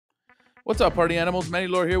What's up, party animals? Manny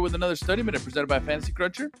Lore here with another study minute presented by Fantasy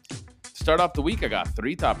Cruncher. To start off the week, I got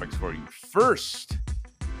 3 topics for you. First,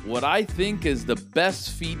 what I think is the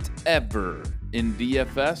best feat ever in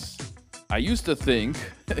DFS. I used to think,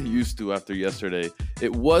 after yesterday,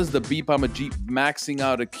 it was the Beep I'm a Jeep maxing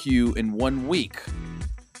out a queue in 1 week.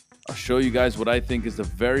 I'll show you guys what I think is the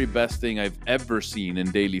very best thing I've ever seen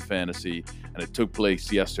in daily fantasy, and it took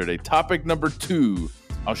place yesterday. Topic number 2.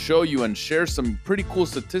 I'll show you and share some pretty cool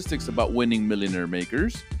statistics about winning millionaire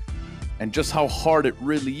makers and just how hard it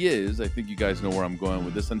really is. I think you guys know where I'm going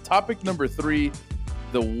with this. And topic number 3,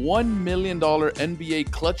 the $1 million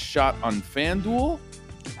NBA clutch shot on FanDuel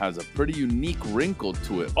has a pretty unique wrinkle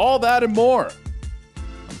to it. All that and more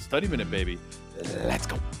on Study Minute, baby. Let's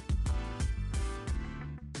go.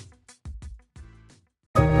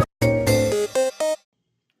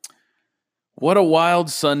 What a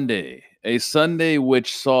wild Sunday. A Sunday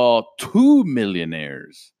which saw 2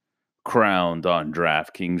 millionaires crowned on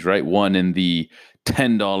DraftKings, right? One in the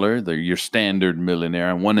 $10, your standard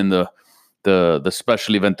millionaire, and one in the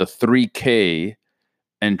special event, the 3K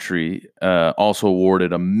entry, also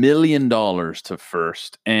awarded $1 million to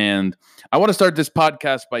first. And I want to start this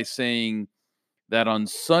podcast by saying that on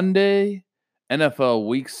Sunday, NFL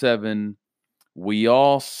Week 7, we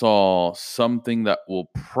all saw something that will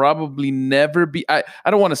probably never be. I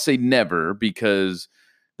don't want to say never because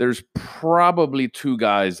there's probably 2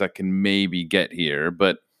 guys that can maybe get here,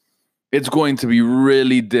 but it's going to be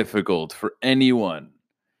really difficult for anyone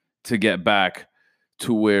to get back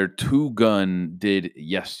to where Two Gun did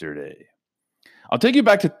yesterday. I'll take you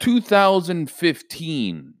back to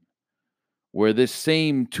 2015, where this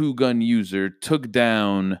same Two Gun user took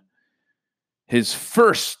down his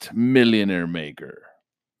first millionaire maker.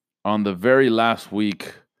 On the very last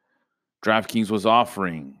week, DraftKings was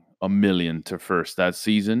offering $1 million to first that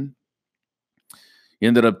season. He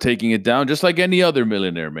ended up taking it down just like any other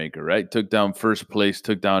millionaire maker, right? Took down first place,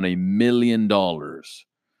 took down $1 million for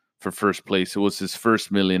first place. It was his first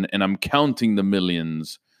million, and I'm counting the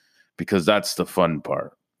millions because that's the fun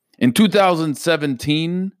part. In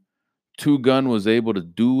 2017, Two Gun was able to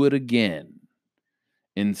do it again.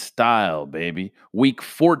 In style, baby. Week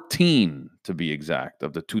 14, to be exact,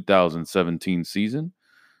 of the 2017 season,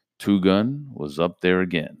 Two Gun was up there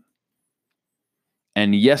again.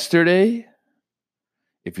 And yesterday,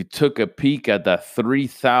 if you took a peek at that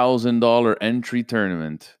 $3,000 entry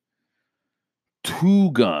tournament,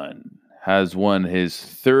 Two Gun has won his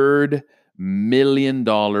 $3 million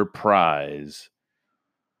prize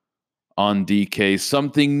on DK,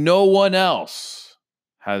 something no one else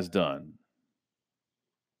has done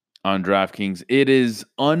on DraftKings. It is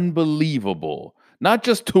unbelievable. Not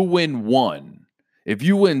just to win 1. If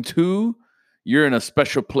you win 2, you're in a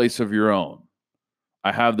special place of your own.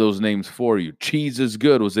 I have those names for you. Cheese is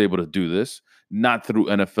Good was able to do this, not through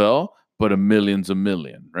NFL, but $1 million's $1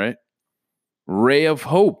 million, right? Ray of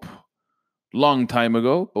Hope, long time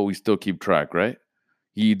ago, but we still keep track, right?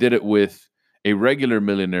 He did it with a regular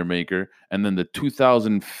millionaire maker, and then the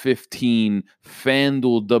 2015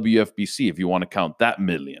 FanDuel WFBC, if you want to count that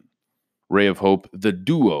million. Ray of Hope, the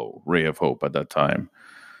duo Ray of Hope at that time,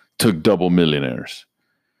 took double millionaires.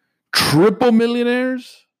 Triple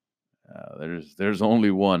millionaires? There's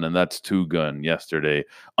only one, and that's Two Gun yesterday.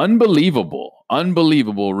 Unbelievable,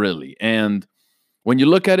 really. And when you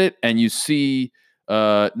look at it and you see,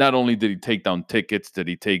 not only did he take down tickets, did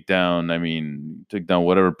he take down,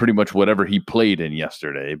 pretty much whatever he played in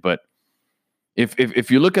yesterday. But if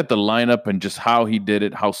you look at the lineup and just how he did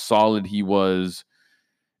it, how solid he was,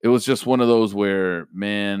 it was just one of those where,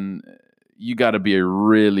 man, you got to be a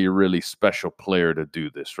really, really special player to do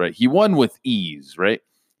this, right? He won with ease, right?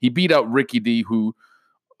 He beat out Ricky D, who,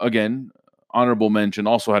 again, honorable mention,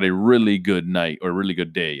 also had a really good night or really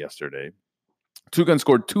good day yesterday. Two Gun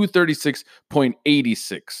scored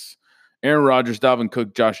 236.86. Aaron Rodgers, Dalvin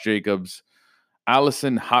Cook, Josh Jacobs,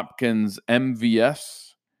 Allison Hopkins,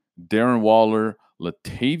 MVS, Darren Waller,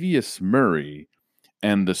 Latavius Murray,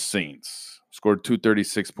 and the Saints scored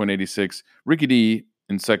 236.86. Ricky D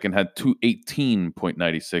in second had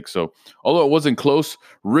 218.96. So although it wasn't close,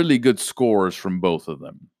 really good scores from both of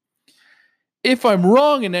them. If I'm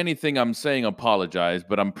wrong in anything I'm saying, apologize,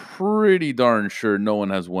 but I'm pretty darn sure no one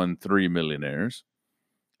has won 3 millionaires.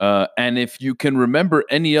 And if you can remember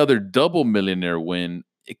any other double millionaire win,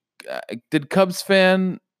 did Cubs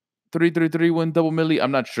fan 333 win double milli?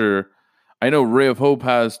 I'm not sure. I know Ray of Hope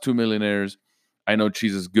has 2 millionaires. I know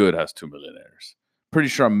Cheese is Good has 2 millionaires. Pretty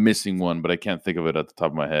sure I'm missing one, but I can't think of it at the top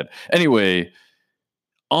of my head. Anyway,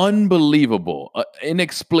 unbelievable,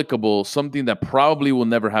 inexplicable, something that probably will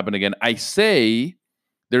never happen again. I say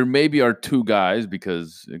There maybe are two guys,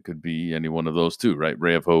 because it could be any one of those two, right?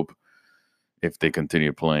 Ray of Hope, if they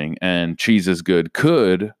continue playing, and Cheese is Good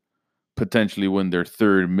could potentially win their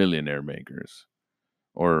third Millionaire Makers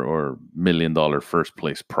or $1 million first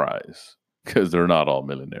place prize, because they're not all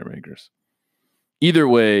Millionaire Makers. Either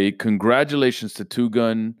way, congratulations to Two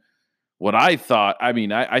Gun. What I thought,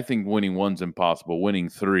 I think winning one's impossible. Winning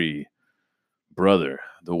three, brother,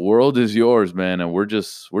 the world is yours, man, and we're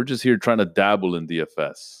just here trying to dabble in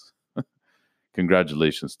DFS.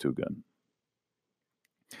 Congratulations, Two Gun.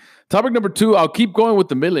 Topic number 2, I'll keep going with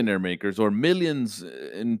the Millionaire Makers, or millions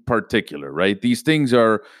in particular, right? These things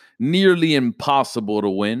are nearly impossible to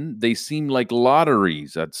win. They seem like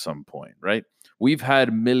lotteries at some point, right? We've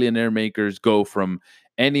had Millionaire Makers go from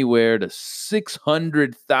anywhere to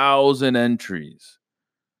 600,000 entries,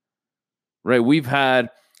 right? We've had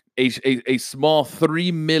a small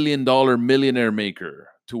 $3 million Millionaire Maker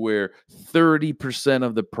to where 30%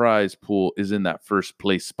 of the prize pool is in that first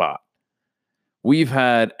place spot. We've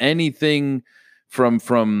had anything from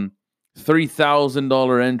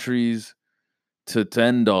 $3,000 entries to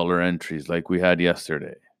 $10 entries like we had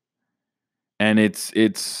yesterday. And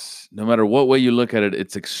it's no matter what way you look at it,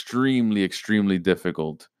 it's extremely, extremely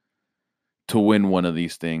difficult to win one of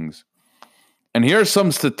these things. And here are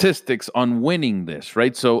some statistics on winning this,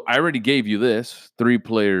 right? So I already gave you this. 3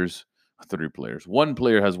 players. 1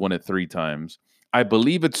 player has won it 3 times. I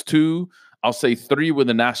believe it's 2. I'll say 3 with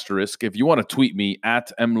an asterisk. If you want to tweet me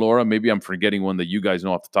at mlaura, maybe I'm forgetting one that you guys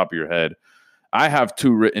know off the top of your head. I have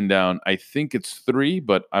 2 written down. I think it's 3,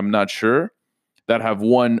 but I'm not sure, that have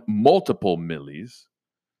won multiple millies.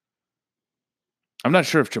 I'm not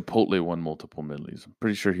sure if Chipotle won multiple millies. I'm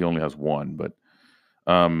pretty sure he only has 1, but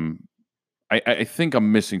I think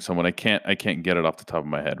I'm missing someone. I can't get it off the top of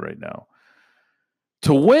my head right now.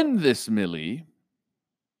 To win this millie,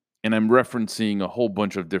 and I'm referencing a whole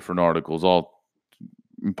bunch of different articles, all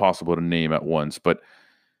impossible to name at once, but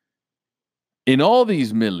in all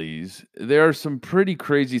these millies, there are some pretty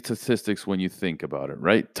crazy statistics when you think about it,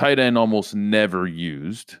 right? Tight end almost never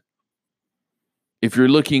used. If you're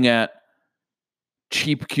looking at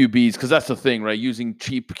cheap QBs, because that's the thing, right? Using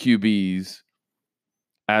cheap QBs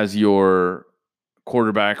as your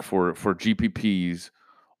quarterback for GPPs,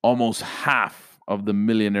 almost half of the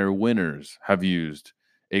millionaire winners have used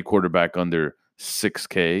a quarterback under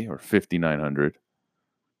 $6K or $5,900.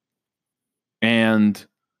 And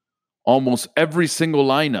almost every single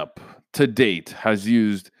lineup to date has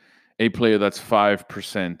used a player that's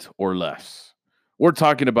 5% or less. We're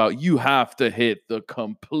talking about you have to hit the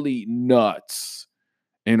complete nuts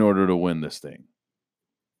in order to win this thing.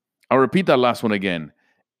 I'll repeat that last one again.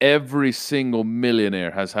 Every single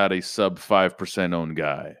millionaire has had a sub 5% owned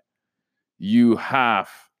guy. You have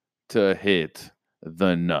to hit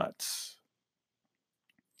the nuts.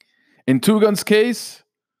 In Two Gun's case,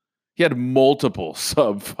 he had multiple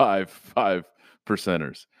sub 5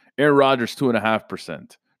 percenters. Aaron Rodgers,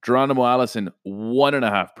 2.5%. Geronimo Allison,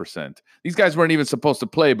 1.5%. These guys weren't even supposed to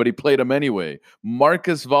play, but he played them anyway.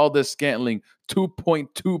 Marcus Valdes-Scantling,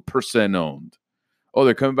 2.2% owned. Oh,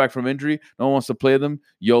 they're coming back from injury? No one wants to play them?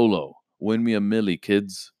 YOLO. Win me a milli,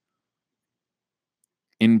 kids.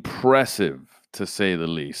 Impressive, to say the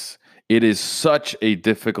least. It is such a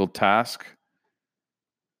difficult task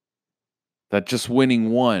that just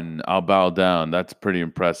winning one, I'll bow down. That's pretty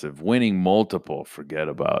impressive. Winning multiple, forget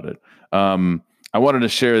about it. I wanted to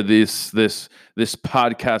share this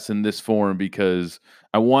podcast in this form because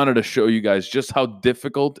I wanted to show you guys just how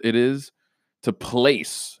difficult it is to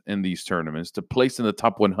place in these tournaments, to place in the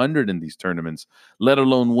top 100 in these tournaments, let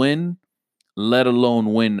alone win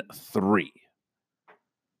 3.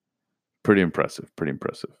 Pretty impressive.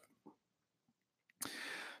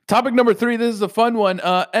 Topic number 3, this is a fun one.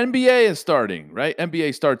 NBA is starting, right?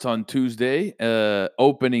 NBA starts on Tuesday.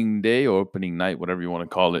 Opening day or opening night, whatever you want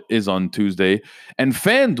to call it, is on Tuesday. And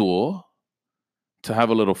FanDuel, to have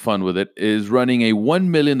a little fun with it, is running a $1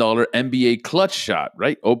 million NBA clutch shot,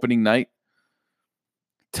 right? Opening night,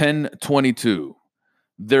 10/22.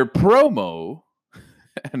 Their promo,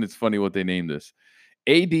 and it's funny what they named this,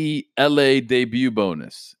 AD LA debut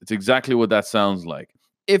bonus. It's exactly what that sounds like.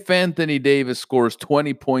 If Anthony Davis scores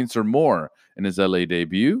 20 points or more in his LA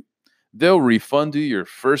debut, they'll refund you your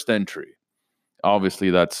first entry.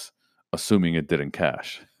 Obviously, that's assuming it didn't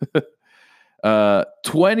cash.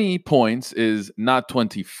 20 points is not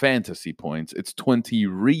 20 fantasy points. It's 20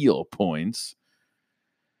 real points.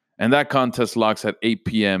 And that contest locks at 8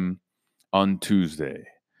 p.m. on Tuesday.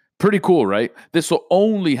 Pretty cool, right? This will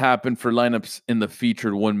only happen for lineups in the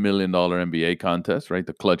featured $1 million NBA contest, right?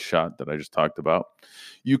 The clutch shot that I just talked about.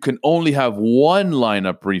 You can only have one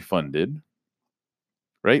lineup refunded,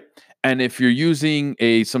 right? And if you're using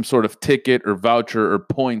some sort of ticket or voucher or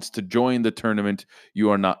points to join the tournament, you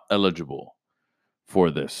are not eligible for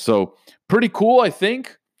this. So pretty cool, I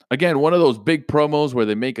think. Again, one of those big promos where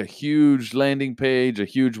they make a huge landing page, a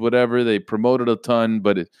huge whatever. They promote it a ton,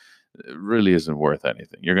 but it really isn't worth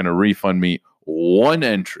anything. You're going to refund me one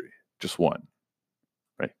entry, just one,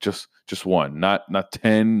 right? Just one, not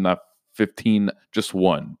 10, not 15, just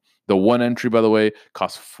one. The one entry, by the way,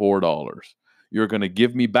 costs $4. You're going to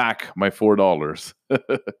give me back my $4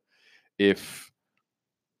 if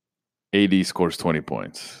AD scores 20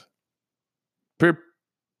 points.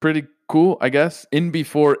 Pretty cool, I guess. In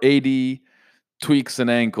before AD tweaks an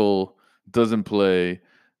ankle, doesn't play,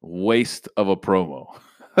 waste of a promo.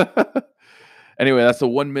 Anyway, that's a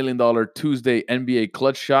 $1 million Tuesday NBA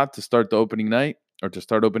clutch shot to start the opening night, or to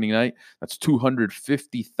start opening night. That's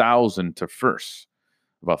 $250,000 to first.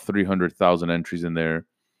 About 300,000 entries in there.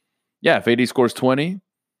 Yeah, if AD scores 20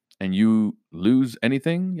 and you lose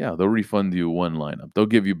anything, yeah, they'll refund you one lineup. They'll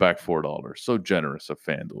give you back $4. So generous of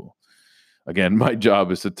FanDuel. Again, my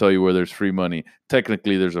job is to tell you where there's free money.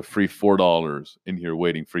 Technically, there's a free $4 in here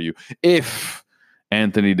waiting for you. If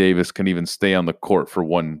Anthony Davis can even stay on the court for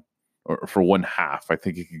one half, I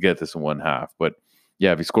think he could get this in one half. But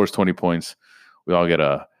yeah, if he scores 20 points, we all get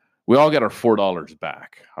our $4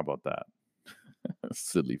 back. How about that?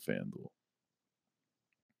 Silly FanDuel.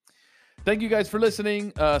 Thank you guys for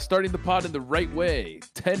listening. Starting the pod in the right way.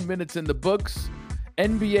 10 minutes in the books.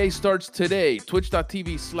 NBA starts today.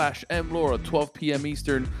 Twitch.tv/MLaura, 12 p.m.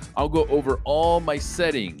 Eastern. I'll go over all my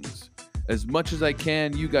settings as much as I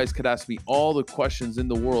can. You guys could ask me all the questions in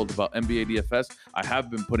the world about NBA DFS. I have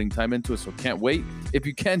been putting time into it, so can't wait. If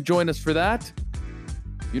you can't join us for that,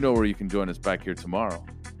 you know where you can join us back here tomorrow.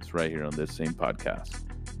 It's right here on this same podcast.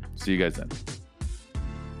 See you guys then.